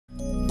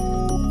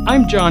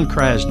I'm John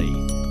Krasney.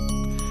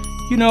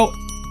 You know,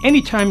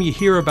 anytime you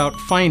hear about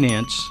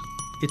finance,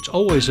 it's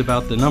always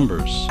about the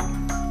numbers.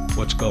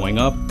 What's going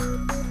up,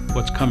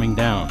 what's coming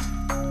down.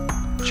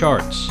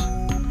 Charts,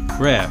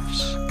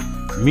 graphs,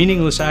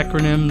 meaningless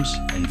acronyms,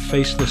 and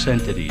faceless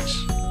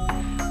entities.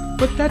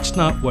 But that's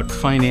not what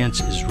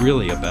finance is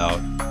really about,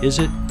 is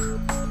it?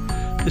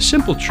 The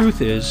simple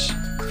truth is,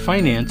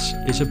 finance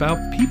is about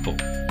people.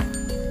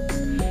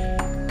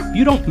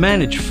 You don't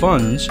manage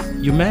funds,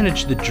 you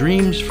manage the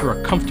dreams for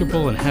a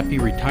comfortable and happy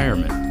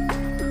retirement.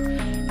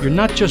 You're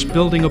not just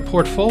building a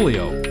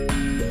portfolio,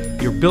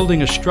 you're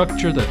building a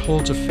structure that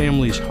holds a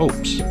family's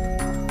hopes.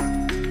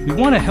 We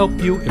want to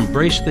help you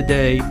embrace the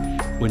day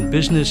when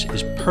business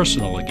is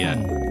personal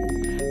again,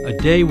 a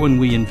day when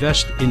we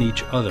invest in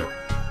each other.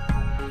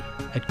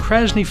 At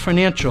Krasney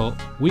Financial,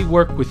 we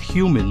work with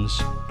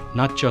humans,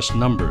 not just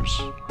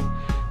numbers.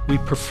 We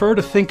prefer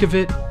to think of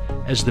it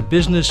as the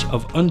business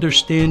of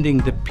understanding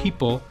the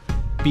people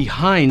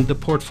behind the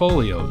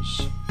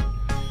portfolios.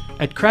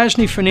 At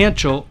Krasney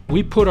Financial,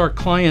 we put our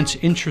clients'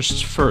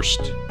 interests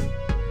first.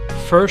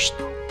 First,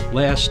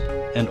 last,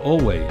 and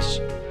always.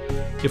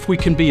 If we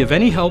can be of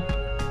any help,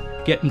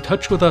 get in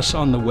touch with us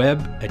on the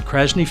web at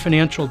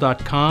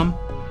krasneyfinancial.com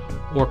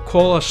or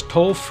call us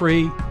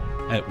toll-free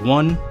at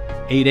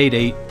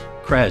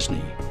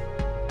 1-888-KRASNEY.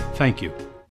 Thank you.